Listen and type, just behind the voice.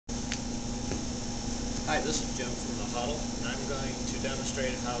Hi, this is Jim from the Huddle, and I'm going to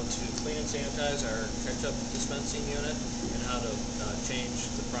demonstrate how to clean and sanitize our ketchup dispensing unit and how to change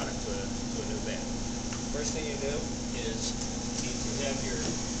the product to a new bag. First thing you do is you need to have your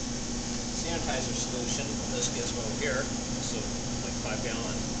sanitizer solution, this gizmo here, so like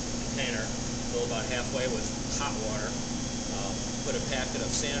 5-gallon container, fill about halfway with hot water. Put a packet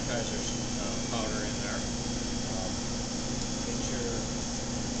of sanitizer powder in there. Get your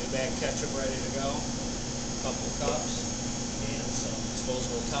new bag ketchup ready to go. Couple cups and some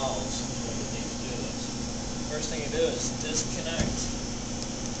disposable towels when you need to do this. First thing you do is disconnect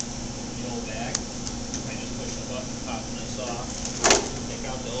the old bag by just pushing the button, popping this off. Take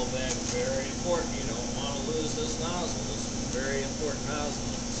out the old bag. Very important. You don't want to lose this nozzle. This is a very important nozzle.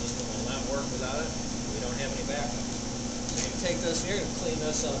 The system will not work without it. We don't have any backup. So you can take this here and clean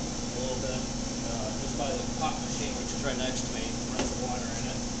this up a little bit just by the pop machine, which is right next to me. Run the water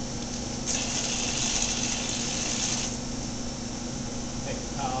in it. Take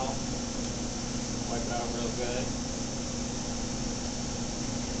a towel, wipe it out real good.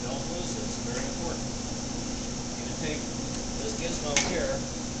 Don't lose this, very important. You're going to take this gizmo here,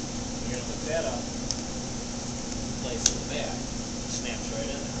 you're going to hook that up, place in the bag. It snaps right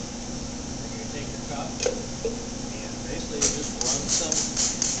in there. You're going to take your cup, and basically you just run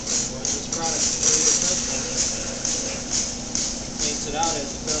this product through the system. It cleans it out as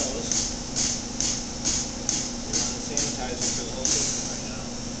it goes. You run the sanitizer through the whole system.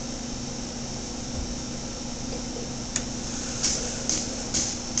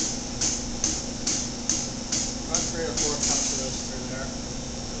 About 3 or 4 cups of this through there.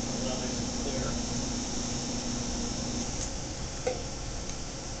 Comes out nice and clear.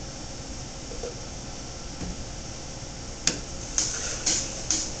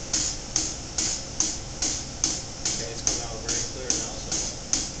 Okay, it's coming out very clear now, so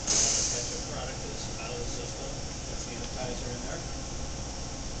all the ketchup product is out of the system. Got sanitizer in there.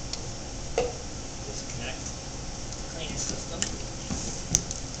 Disconnect the cleaning system.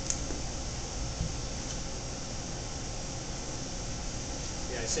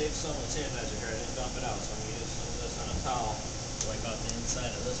 Yeah, I saved some of the sanitizer here. I didn't dump it out, so I'm going to use some of this on a towel to wipe out the inside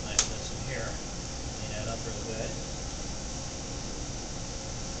of this mechanism here. Clean that up real good.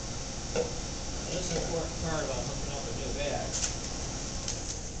 Now, this is an important part about hooking up a new bag.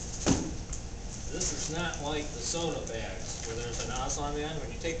 This is not like the soda bags where there's a nozzle on the end.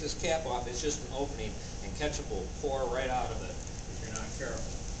 When you take this cap off, it's just an opening and ketchup will pour right out of it if you're not careful.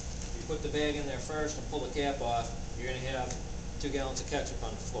 If you put the bag in there first and pull the cap off, you're going to have 2 gallons of ketchup on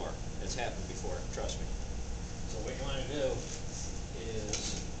the floor. It's happened before, trust me. So what you want to do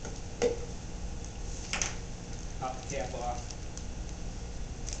is pop the cap off,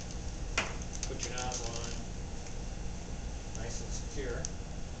 put your nozzle on, nice and secure,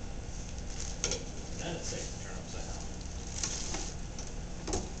 and then it's safe to turn upside down.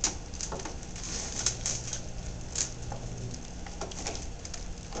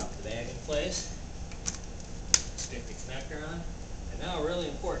 Pop the bag in place. Stick the connector on. And now really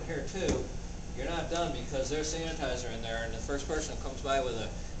important here too, you're not done because there's sanitizer in there, and the first person who comes by with a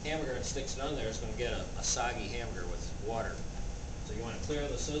hamburger and sticks it on there is going to get a soggy hamburger with water. So you want to clear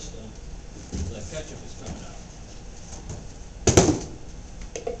the system so that ketchup is coming out.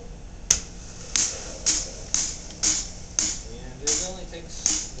 And it only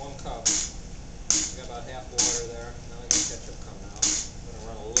takes 1 cup. I got about half water there. Now I got ketchup coming out. I'm going to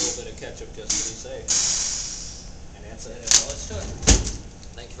run a little bit of ketchup just to be safe. And that's it. That's all it's to it.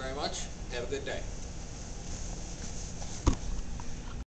 Thank you very much. Have a good day.